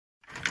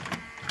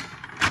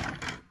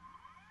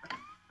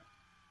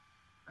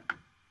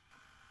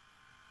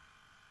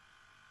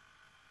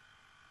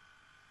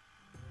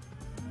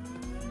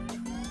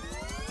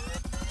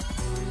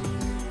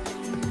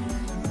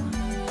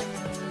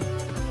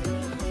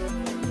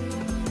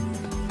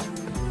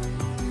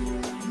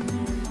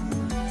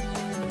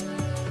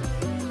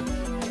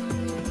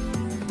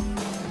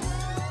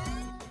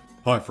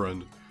Hi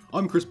friend,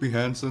 I'm Crispy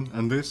Hansen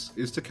and this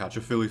is To Catch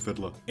A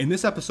FillyFiddler. In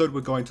this episode we're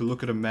going to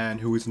look at a man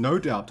who is no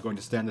doubt going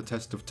to stand the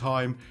test of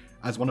time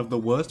as one of the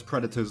worst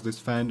predators this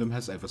fandom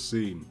has ever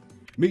seen.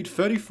 Meet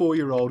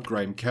 34-year-old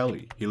Graeme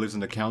Kelly. He lives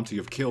in the county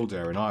of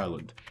Kildare in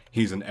Ireland.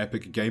 He's an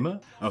epic gamer,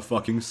 a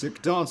fucking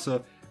sick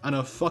dancer, and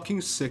a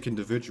fucking sick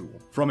individual.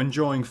 From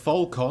enjoying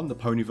Folcon, the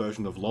pony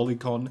version of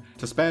Lolicon,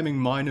 to spamming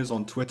minors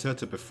on Twitter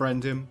to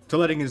befriend him, to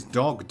letting his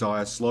dog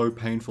die a slow,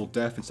 painful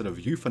death instead of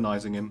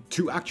euthanizing him,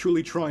 to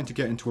actually trying to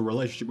get into a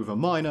relationship with a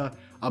minor,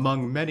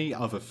 among many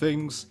other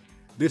things,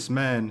 this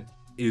man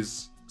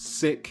is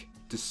sick,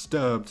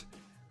 disturbed,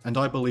 and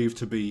I believe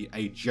to be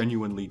a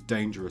genuinely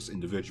dangerous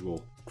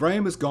individual.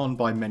 Graeme has gone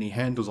by many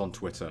handles on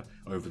Twitter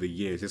over the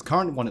years. His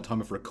current one at time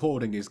of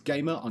recording is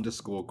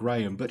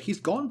gamer_Graeme, but he's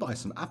gone by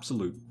some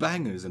absolute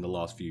bangers in the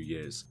last few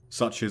years,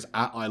 such as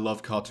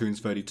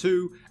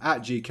 @ILoveCartoons32,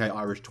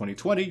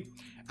 @GKIrish2020,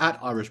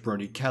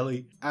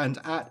 @IrishBronyKelly, and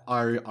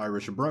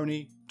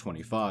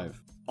 @IrishBrony25.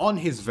 On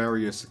his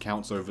various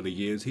accounts over the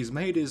years, he's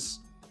made his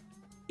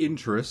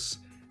interests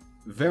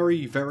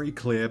very, very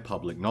clear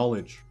public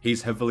knowledge.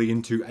 He's heavily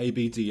into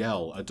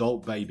ABDL,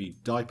 adult baby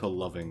diaper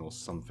loving or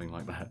something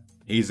like that.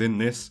 He's in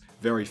this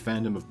very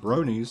fandom of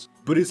bronies,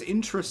 but his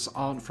interests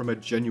aren't from a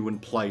genuine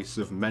place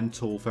of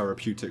mental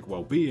therapeutic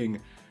well-being,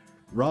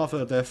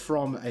 rather they're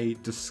from a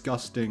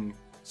disgusting,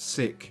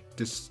 sick,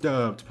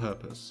 disturbed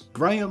purpose.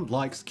 Graeme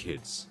likes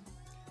kids.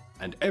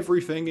 And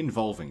everything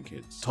involving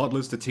kids.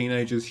 Toddlers to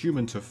teenagers,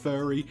 human to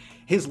furry,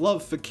 his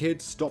love for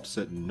kids stops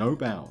at no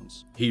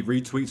bounds. He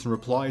retweets and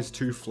replies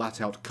to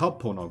flat-out cub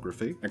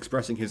pornography,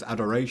 expressing his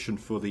adoration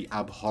for the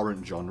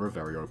abhorrent genre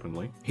very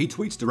openly. He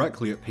tweets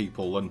directly at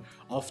people and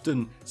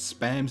often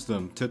spams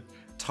them to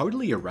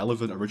totally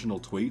irrelevant original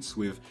tweets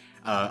with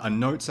a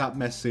notes app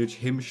message,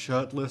 him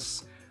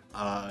shirtless,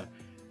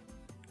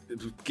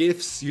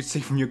 gifs you'd see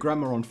from your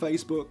grandma on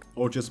Facebook,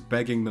 or just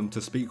begging them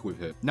to speak with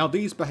him. Now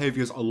these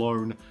behaviours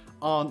alone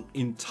aren't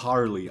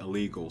entirely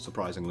illegal,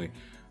 surprisingly.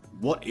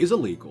 What is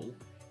illegal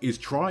is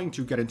trying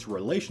to get into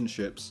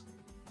relationships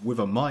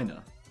with a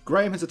minor.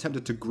 Graeme has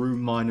attempted to groom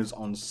minors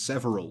on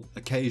several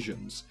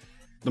occasions,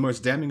 the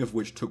most damning of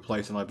which took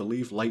place in, I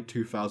believe, late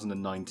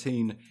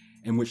 2019,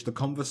 in which the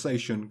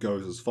conversation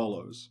goes as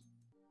follows.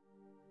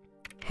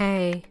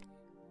 Hey.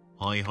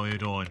 Hi, how you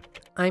doing?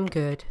 I'm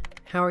good.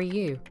 How are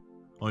you?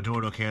 I'm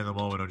doing okay at the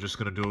moment. I'm just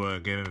gonna do a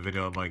gaming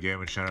video on my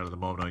gaming channel at the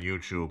moment on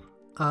YouTube.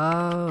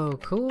 Oh,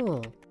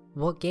 cool.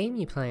 What game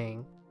you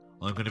playing?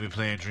 I'm gonna be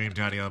playing Dream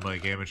Daddy on my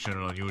gaming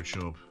channel on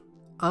YouTube.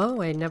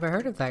 Oh, I never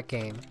heard of that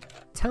game.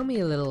 Tell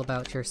me a little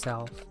about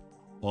yourself.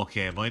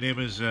 Okay, my name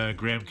is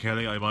Graeme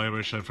Kelly. I'm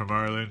Irish. I'm from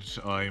Ireland.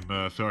 I'm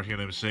 30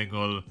 and I'm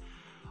single.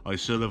 I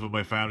still live with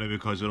my family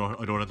because I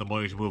don't have the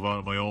money to move out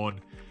on my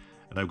own.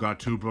 And I've got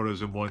 2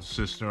 brothers and 1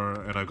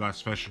 sister, and I've got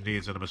special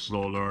needs, and I'm a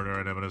slow learner,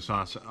 and I'm an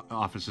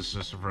office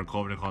assistant for a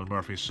company called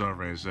Murphy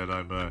Surveys, and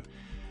I'm a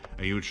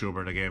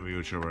YouTuber and a gaming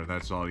YouTuber, and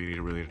that's all you need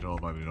to really know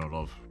about me, no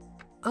love.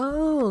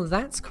 Oh,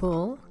 that's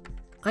cool.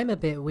 I'm a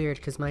bit weird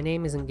because my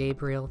name isn't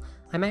Gabriel.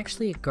 I'm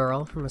actually a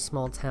girl from a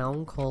small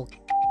town called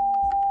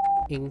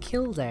in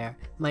Kildare.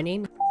 My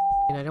name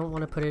and I don't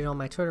want to put it on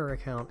my Twitter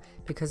account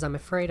because I'm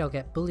afraid I'll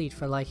get bullied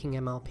for liking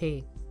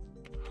MLP.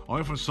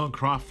 I'm from Sun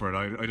Crawford.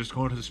 I just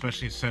go to the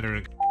special needs centre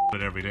in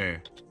every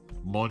day.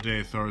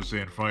 Monday,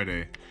 Thursday and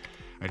Friday.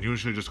 And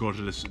usually just go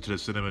to the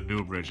cinema in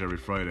Newbridge every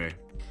Friday.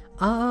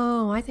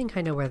 Oh, I think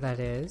I know where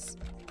that is.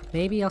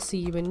 Maybe I'll see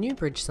you in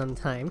Newbridge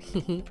sometime.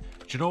 Do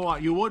you know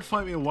what? You would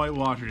find me in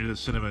Whitewater to the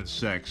cinema in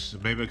Sex.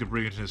 Maybe I could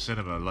bring you to the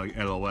cinema, like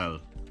LOL.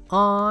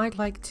 Oh, I'd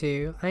like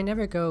to. I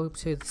never go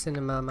to the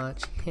cinema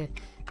much.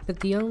 But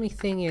the only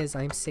thing is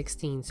I'm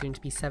 16, soon to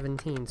be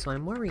 17, so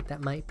I'm worried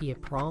that might be a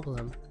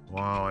problem.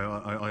 Wow,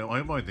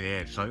 I mind the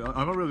age.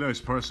 I'm a really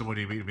nice person when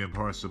you meet me in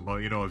person, but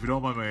you know, if you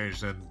don't mind my age,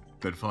 then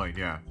fine,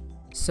 yeah.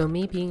 So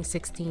me being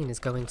 16 is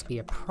going to be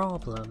a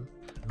problem?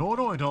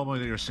 No, I don't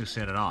mind that you're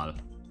 16 at all.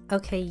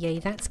 Okay, yay,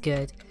 that's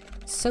good.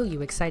 So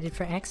you excited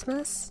for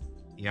Xmas?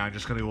 Yeah, I'm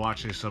just gonna be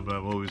watching some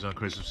movies on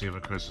Christmas Eve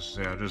and Christmas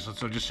Day. I'm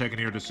just checking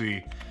here to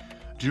see.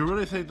 Do you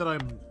really think that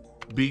I'm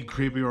being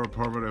creepy or a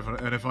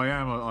pervert? And if I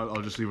am,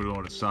 I'll just leave it alone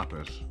and stop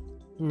it.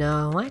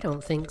 No, I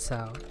don't think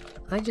so.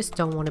 I just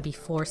don't want to be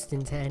forced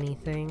into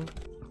anything.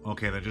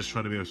 Okay, then just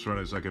try to be as straight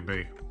as I can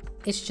be.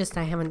 It's just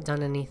I haven't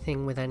done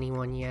anything with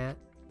anyone yet.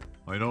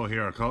 I know.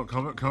 Here, come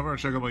here and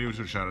check out my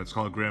YouTube channel. It's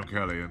called Graeme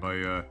Kelly, and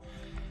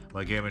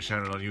my gaming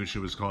channel on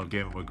YouTube is called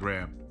Gaming with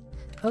Graeme.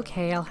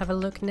 Okay, I'll have a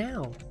look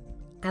now.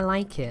 I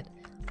like it.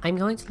 I'm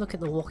going to look at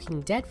the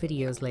Walking Dead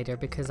videos later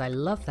because I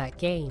love that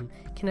game.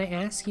 Can I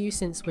ask you,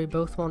 since we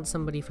both want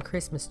somebody for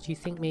Christmas, do you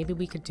think maybe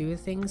we could do a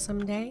thing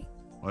someday?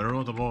 I don't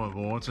know at the moment,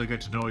 but once I get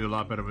to know you a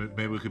lot better,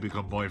 maybe we could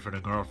become boyfriend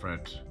and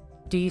girlfriend.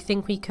 Do you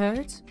think we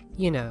could?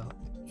 You know,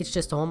 it's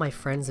just all my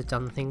friends have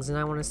done things and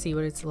I want to see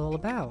what it's all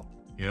about.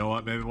 You know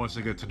what, maybe once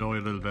I get to know you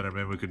a little better,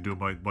 maybe we could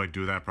might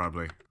do that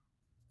probably.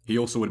 He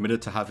also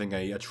admitted to having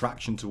a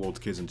attraction towards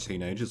kids and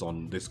teenagers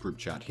on this group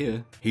chat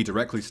here. He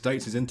directly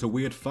states he's into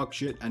weird fuck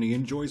shit and he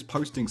enjoys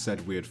posting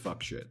said weird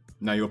fuck shit.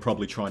 Now you're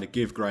probably trying to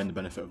give Graeme the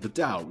benefit of the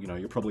doubt. You know,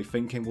 you're probably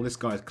thinking, well, this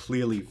guy is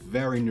clearly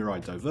very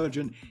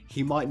neurodivergent.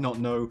 He might not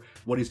know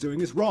what he's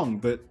doing is wrong,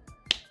 but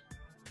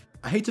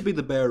I hate to be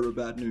the bearer of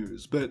bad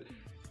news, but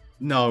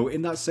no,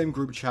 in that same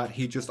group chat,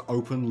 he just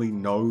openly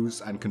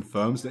knows and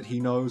confirms that he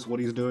knows what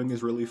he's doing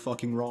is really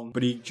fucking wrong,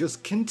 but he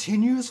just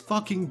continues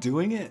fucking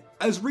doing it.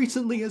 As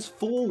recently as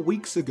 4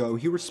 weeks ago,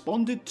 he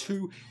responded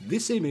to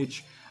this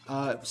image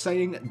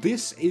saying,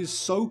 "This is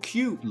so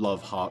cute,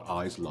 love heart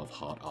eyes, love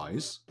heart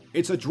eyes."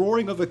 It's a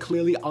drawing of a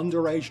clearly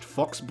underaged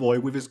fox boy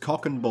with his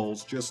cock and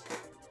balls just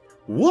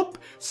whoop,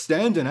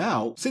 standing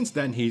out. Since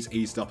then, he's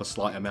eased up a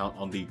slight amount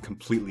on the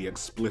completely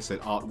explicit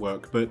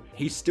artwork, but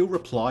he still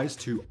replies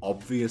to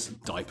obvious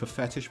diaper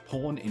fetish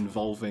porn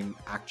involving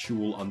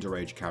actual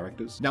underage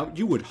characters. Now,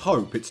 you would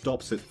hope it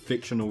stops at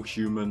fictional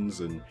humans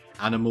and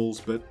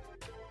animals, but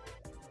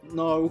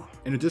no.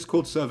 In a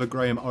Discord server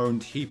Graeme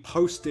owned, he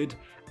posted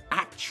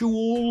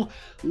actual,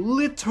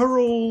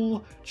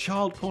 literal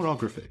child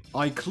pornography.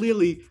 I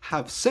clearly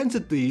have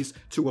censored these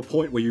to a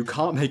point where you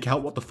can't make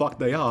out what the fuck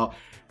they are,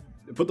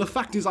 but the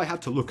fact is I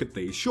had to look at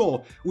these,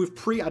 sure, with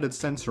pre-added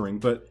censoring,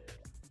 but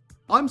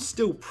I'm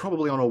still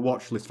probably on a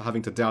watch list for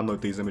having to download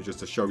these images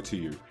to show to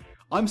you.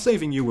 I'm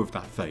saving you with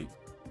that fate.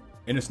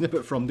 In a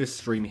snippet from this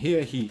stream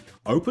here, he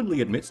openly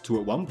admits to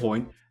at one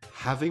point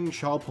having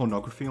child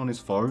pornography on his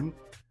phone,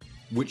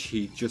 which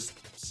he just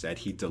said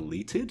he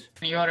deleted.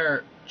 The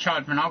other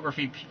child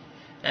pornography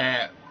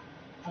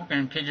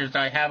fucking pictures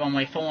I have on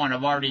my phone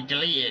I've already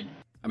deleted.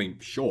 I mean,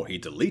 sure, he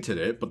deleted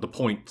it, but the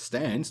point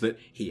stands that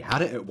he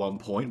had it at one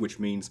point, which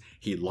means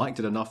he liked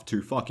it enough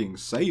to fucking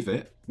save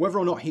it. Whether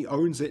or not he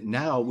owns it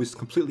now is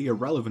completely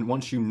irrelevant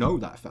once you know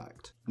that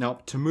fact. Now,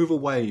 to move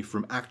away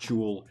from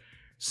actual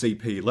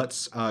CP,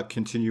 let's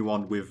continue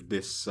on with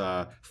this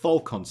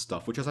Falcon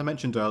stuff, which, as I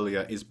mentioned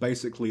earlier, is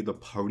basically the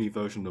pony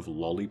version of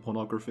lolly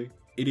pornography.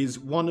 It is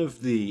one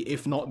of the,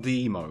 if not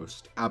the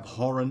most,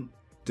 abhorrent,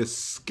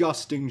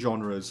 disgusting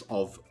genres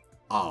of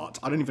art.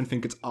 I don't even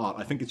think it's art,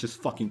 I think it's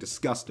just fucking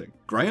disgusting.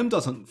 Graeme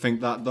doesn't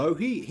think that though,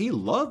 he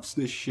loves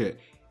this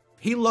shit.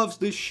 He loves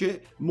this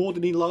shit more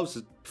than he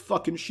loves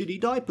fucking shitty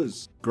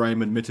diapers.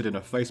 Graeme admitted in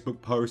a Facebook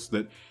post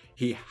that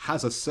he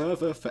has a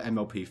server for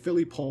MLP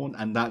Philly porn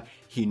and that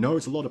he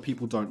knows a lot of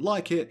people don't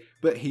like it,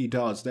 but he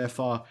does,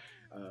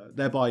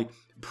 thereby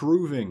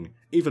proving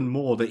even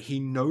more that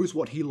he knows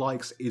what he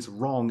likes is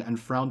wrong and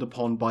frowned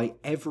upon by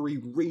every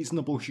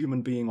reasonable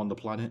human being on the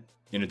planet.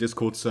 In a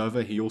Discord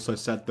server, he also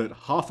said that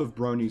half of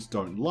bronies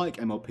don't like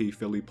MLP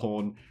Philly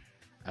porn,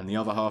 and the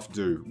other half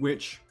do,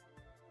 which,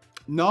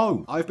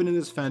 no, I've been in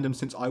this fandom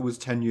since I was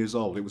 10 years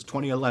old. It was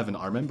 2011,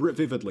 I remember it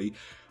vividly.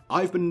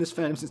 I've been in this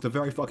fandom since the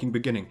very fucking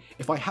beginning.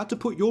 If I had to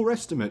put your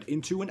estimate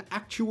into an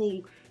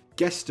actual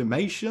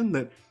guesstimation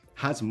that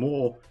has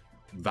more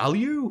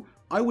value,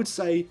 I would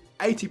say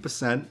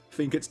 80%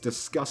 think it's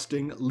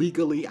disgusting,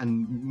 legally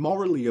and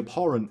morally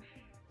abhorrent,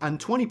 and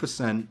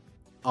 20%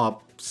 are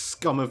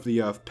scum of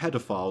the earth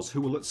pedophiles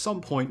who will at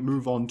some point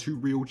move on to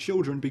real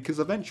children because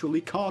eventually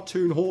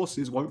cartoon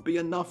horses won't be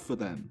enough for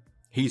them.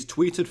 He's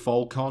tweeted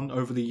Falcon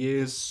over the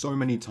years so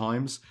many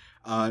times.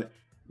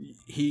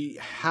 He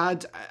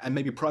had, and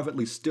maybe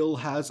privately still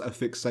has, a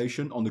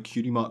fixation on the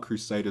Cutie Mark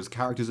Crusaders,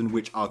 characters in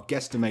which are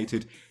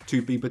guesstimated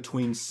to be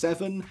between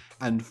 7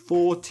 and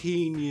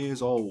 14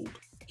 years old.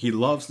 He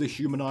loves the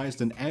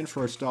humanized and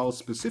anthro style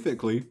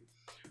specifically,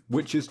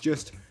 which is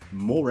just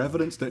more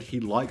evidence that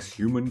he likes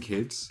human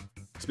kids.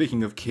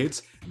 Speaking of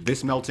kids,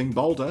 this melting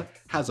boulder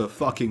has a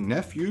fucking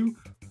nephew.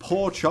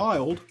 Poor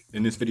child.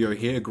 In this video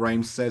here,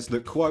 Graeme says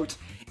that, quote,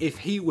 if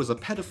he was a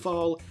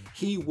pedophile,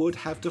 he would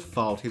have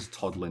defiled his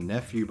toddler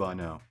nephew by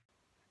now.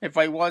 If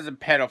I was a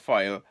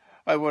pedophile,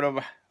 I would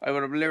have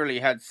literally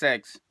had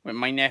sex with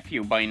my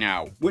nephew by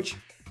now. Which,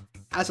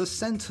 as a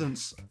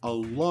sentence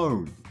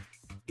alone,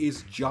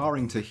 is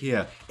jarring to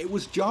hear. It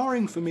was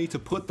jarring for me to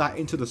put that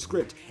into the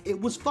script. It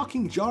was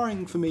fucking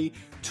jarring for me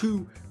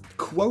to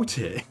quote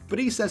it. But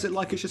he says it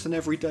like it's just an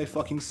everyday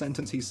fucking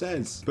sentence he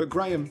says. But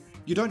Graeme,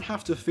 you don't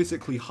have to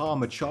physically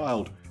harm a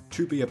child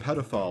to be a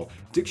pedophile.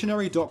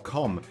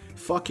 Dictionary.com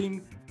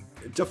fucking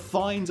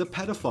defines a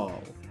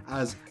pedophile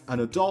as an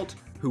adult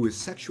who is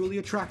sexually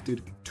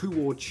attracted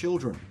toward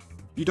children.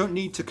 You don't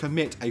need to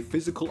commit a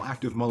physical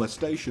act of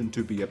molestation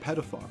to be a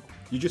pedophile.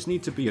 You just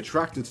need to be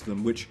attracted to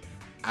them, which,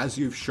 as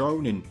you've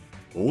shown in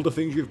all the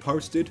things you've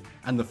posted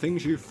and the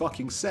things you've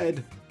fucking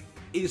said,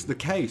 is the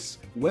case.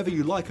 Whether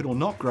you like it or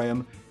not,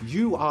 Graeme,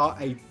 you are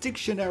a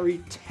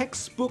dictionary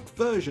textbook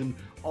version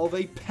of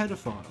a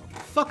pedophile.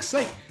 Fuck's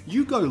sake,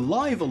 you go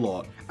live a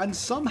lot, and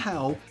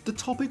somehow the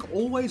topic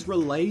always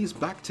relays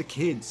back to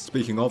kids.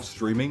 Speaking of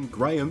streaming,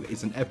 Graeme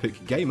is an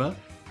epic gamer,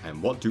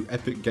 and what do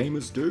epic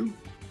gamers do?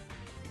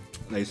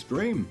 They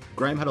stream.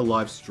 Graeme had a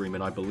live stream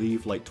in, I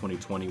believe, late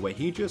 2020, where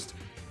he just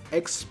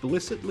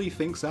explicitly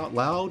thinks out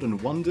loud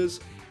and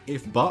wonders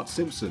if Bart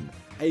Simpson,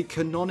 a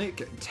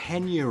canonic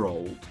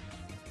 10-year-old,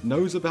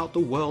 knows about the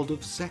world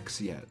of sex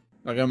yet.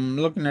 Like, I'm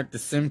looking at The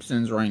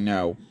Simpsons right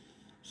now.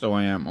 So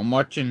I am. I'm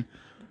watching,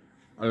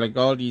 like,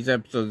 all these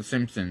episodes of The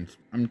Simpsons.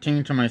 I'm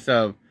thinking to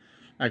myself,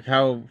 like,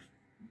 how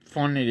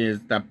fun it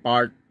is that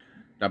Bart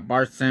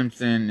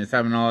Simpson is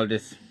having all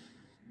this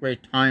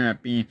great time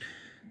at being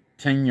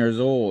 10 years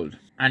old.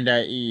 And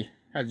that he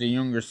has a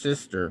younger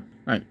sister.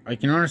 Like, I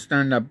can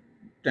understand that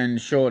in the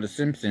show The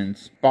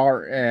Simpsons,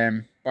 Bart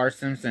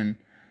Simpson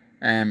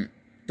hasn't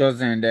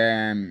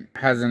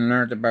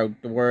learned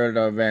about the world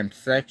of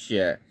sex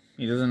yet.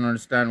 He doesn't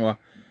understand what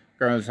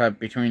girls have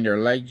between their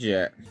legs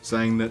yet.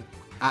 Saying that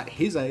at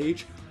his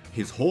age,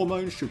 his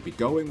hormones should be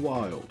going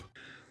wild.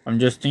 I'm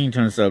just thinking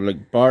to myself,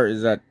 like, Bart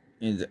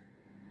is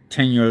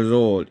 10 years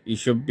old. He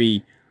should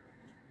be,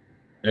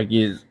 like,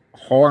 his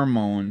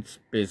hormones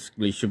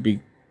basically should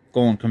be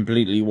going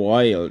completely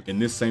wild. In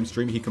this same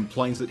stream, he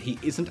complains that he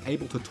isn't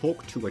able to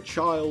talk to a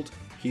child.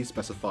 He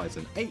specifies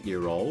an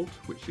 8-year-old,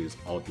 which is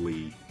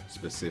oddly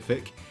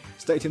specific,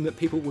 stating that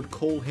people would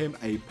call him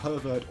a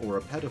pervert or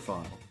a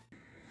pedophile.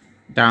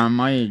 Down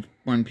my age,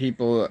 when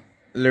people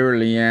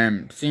literally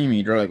see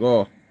me, they're like,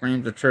 oh,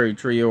 Graeme's a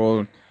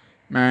 33-year-old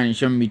man, he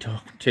shouldn't be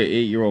talking to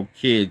 8-year-old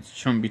kids, he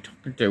shouldn't be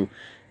talking to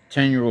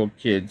 10-year-old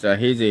kids at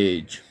his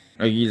age.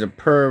 Like, he's a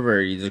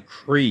pervert, he's a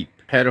creep,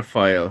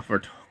 pedophile for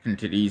talking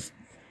to these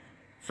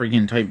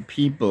freaking type of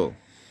people.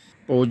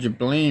 But would you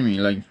blame me?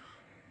 Like,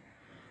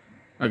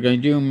 I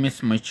do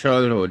miss my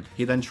childhood.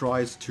 He then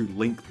tries to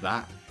link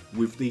that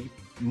with the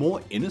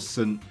more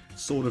innocent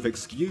sort of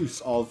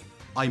excuse of,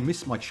 I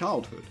miss my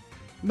childhood.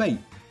 Mate,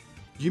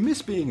 you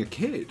miss being a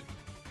kid.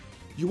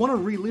 You want to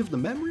relive the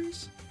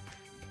memories?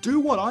 Do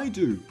what I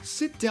do.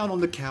 Sit down on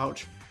the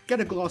couch, get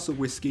a glass of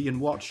whiskey and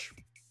watch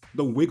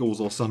The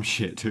Wiggles or some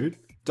shit, dude.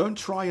 Don't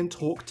try and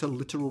talk to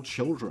literal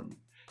children.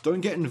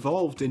 Don't get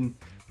involved in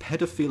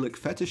pedophilic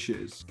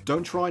fetishes.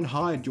 Don't try and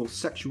hide your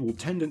sexual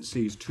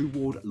tendencies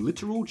toward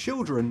literal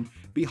children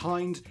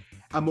behind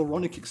a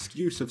moronic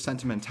excuse of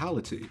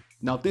sentimentality.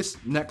 Now, this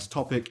next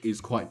topic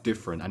is quite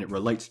different and it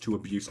relates to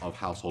abuse of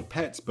household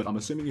pets, but I'm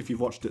assuming if you've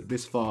watched it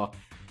this far,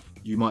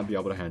 you might be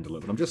able to handle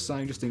it. But I'm just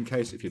saying, just in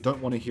case, if you don't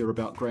want to hear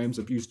about Graeme's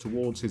abuse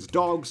towards his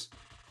dogs.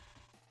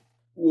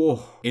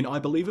 Whoa. In, I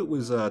believe it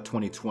was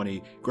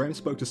 2020, Graeme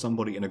spoke to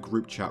somebody in a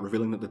group chat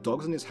revealing that the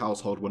dogs in his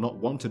household were not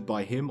wanted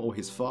by him or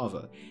his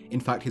father.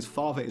 In fact, his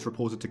father is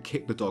reported to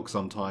kick the dog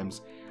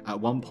sometimes, at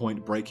one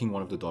point breaking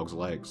one of the dog's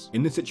legs.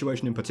 In this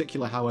situation in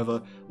particular,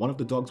 however, one of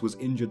the dogs was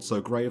injured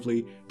so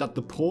gravely that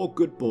the poor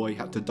good boy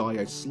had to die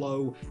a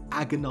slow,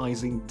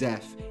 agonizing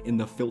death in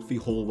the filthy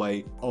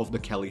hallway of the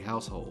Kelly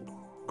household.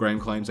 Graeme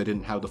claims they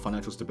didn't have the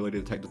financial stability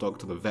to take the dog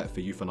to the vet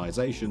for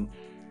euthanization,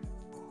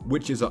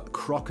 which is a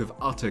crock of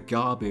utter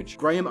garbage.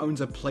 Graeme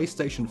owns a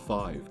PlayStation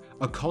 5,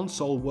 a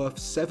console worth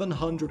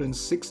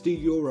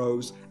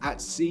 €760 at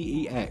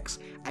CEX,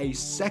 a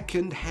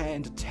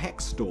second-hand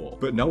tech store.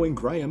 But knowing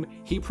Graeme,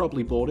 he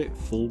probably bought it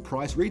full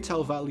price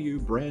retail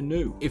value, brand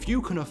new. If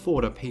you can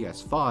afford a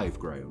PS5,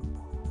 Graeme,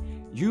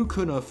 you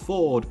can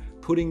afford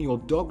putting your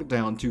dog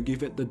down to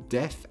give it the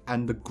death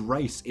and the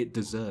grace it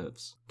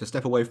deserves. To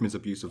step away from his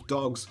abuse of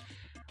dogs,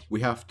 we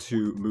have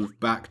to move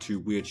back to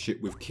weird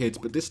shit with kids,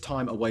 but this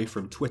time away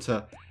from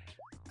Twitter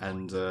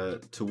and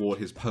toward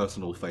his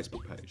personal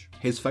Facebook page.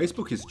 His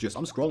Facebook is just,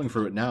 I'm scrolling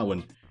through it now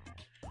and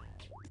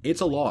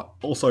it's a lot.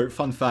 Also,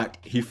 fun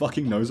fact, he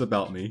fucking knows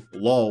about me,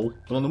 lol.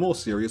 But on the more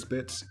serious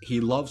bits, he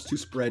loves to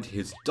spread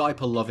his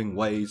diaper-loving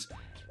ways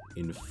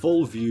in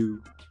full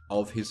view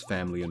of his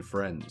family and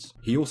friends.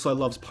 He also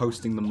loves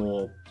posting the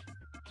more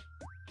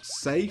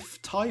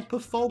safe type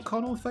of folk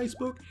on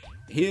Facebook.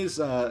 Here's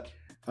a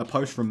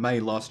post from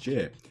May last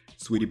year.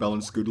 Sweetie Belle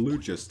and Scootaloo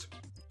just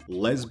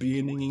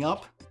lesbianing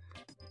up.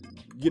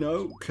 You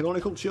know,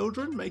 canonical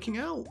children making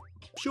out.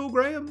 Sure,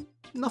 Graeme,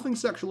 nothing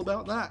sexual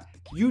about that.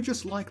 You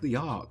just like the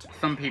art.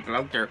 Some people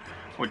out there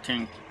would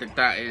think that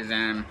that is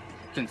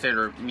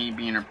consider me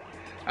being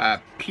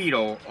a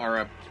pedo or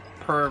a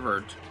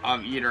pervert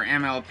of either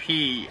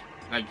MLP,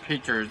 like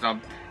pictures of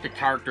the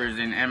characters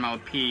in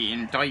MLP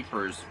in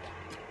diapers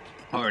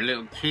or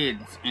little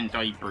kids in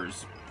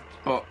diapers.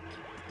 But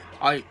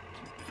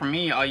for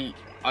me, I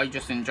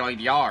just enjoy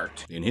the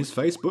art. In his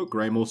Facebook,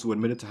 Graeme also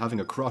admitted to having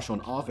a crush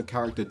on Arthur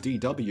character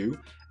DW,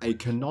 a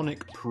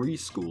canonic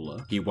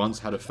preschooler. He once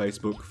had a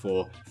Facebook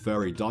for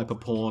furry diaper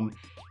porn.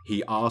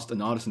 He asked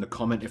an artist in a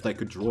comment if they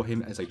could draw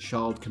him as a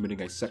child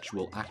committing a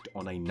sexual act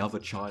on another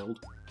child.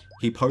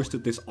 He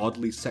posted this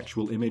oddly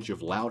sexual image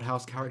of Loud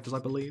House characters, I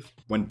believe.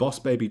 When Boss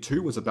Baby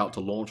 2 was about to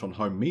launch on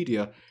home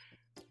media,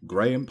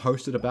 Graeme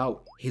posted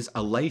about his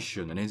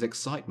elation and his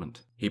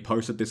excitement. He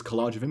posted this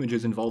collage of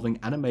images involving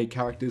anime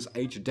characters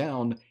aged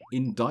down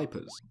in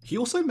diapers. He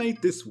also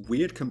made this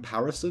weird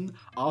comparison,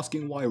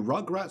 asking why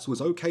Rugrats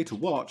was okay to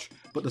watch,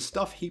 but the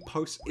stuff he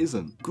posts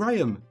isn't.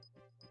 Graeme,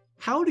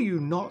 how do you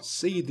not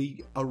see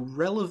the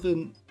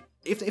irrelevant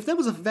If there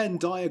was a Venn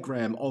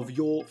diagram of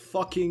your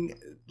fucking,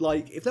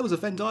 like, if there was a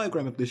Venn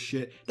diagram of this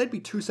shit, there'd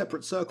be 2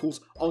 separate circles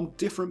on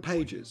different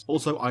pages.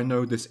 Also, I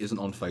know this isn't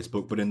on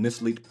Facebook, but in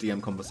this leaked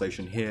DM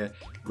conversation here,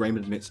 Graeme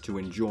admits to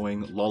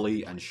enjoying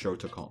Lolly and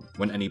Shotacon.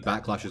 When any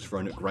backlash is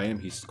thrown at Graeme,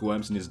 he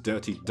squirms in his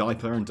dirty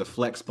diaper and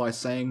deflects by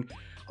saying,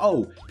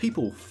 "Oh,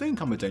 people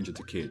think I'm a danger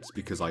to kids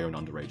because I own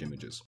underage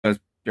images."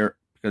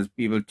 Because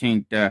people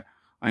think that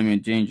I'm a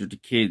danger to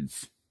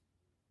kids.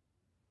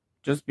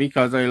 Just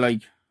because I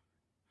like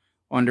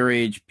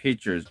underage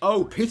pictures.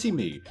 Oh, pity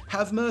me.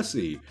 Have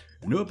mercy.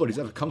 Nobody's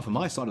ever come for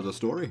my side of the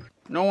story.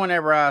 No one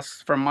ever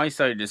asks from my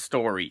side of the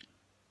story.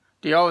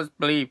 They always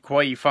believe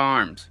Quay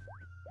Farms.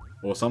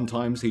 Or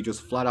sometimes he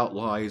just flat out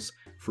lies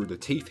through the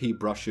teeth he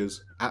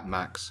brushes at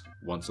max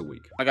once a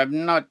week. Like, I've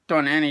not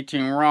done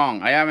anything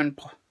wrong. I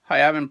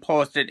haven't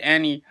posted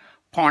any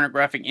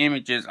pornographic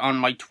images on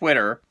my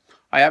Twitter.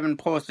 I haven't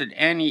posted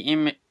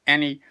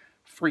any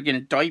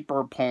freaking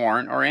diaper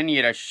porn or any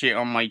of that shit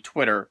on my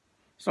Twitter.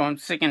 So I'm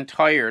sick and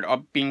tired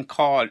of being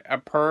called a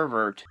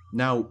pervert.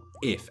 Now,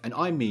 if, and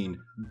I mean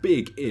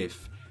big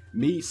if,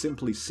 me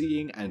simply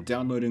seeing and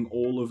downloading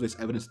all of this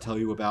evidence to tell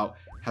you about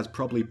has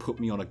probably put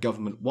me on a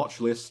government watch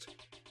list,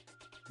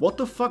 what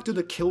the fuck did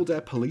the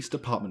Kildare Police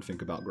Department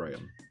think about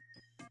Graeme?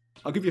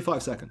 I'll give you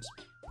 5 seconds.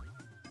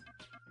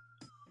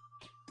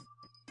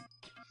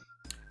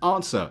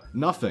 Answer: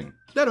 nothing.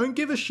 They don't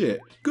give a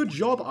shit. Good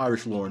job,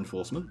 Irish law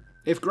enforcement.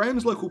 If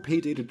Graeme's local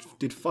PD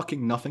did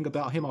fucking nothing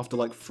about him after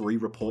like 3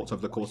 reports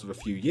over the course of a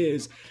few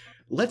years,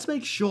 let's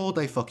make sure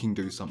they fucking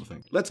do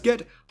something. Let's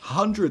get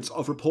hundreds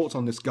of reports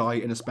on this guy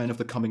in a span of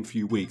the coming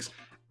few weeks,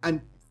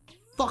 and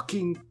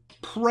fucking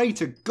pray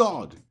to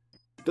God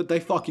that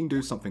they fucking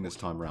do something this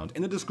time around.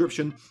 In the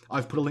description,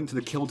 I've put a link to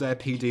the Kildare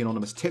PD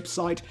anonymous tip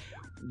site.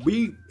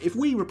 If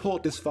we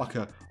report this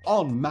fucker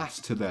en masse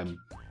to them,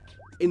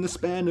 in the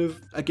span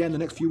of, again, the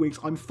next few weeks,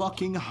 I'm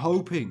fucking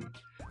hoping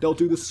they'll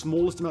do the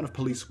smallest amount of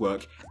police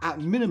work. At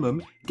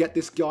minimum, get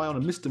this guy on a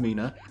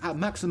misdemeanor. At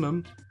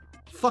maximum,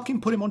 fucking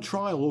put him on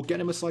trial or get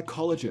him a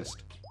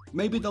psychologist.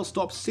 Maybe they'll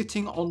stop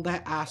sitting on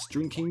their ass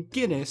drinking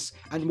Guinness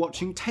and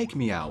watching Take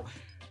Me Out.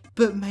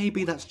 But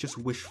maybe that's just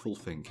wishful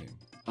thinking.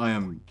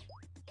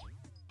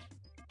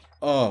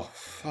 Oh,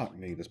 fuck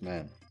me, this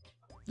man.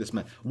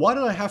 Why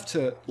did I have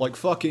to, like,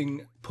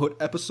 fucking put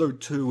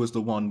episode 2 as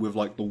the one with,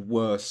 like, the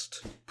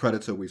worst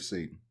Predator we've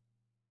seen?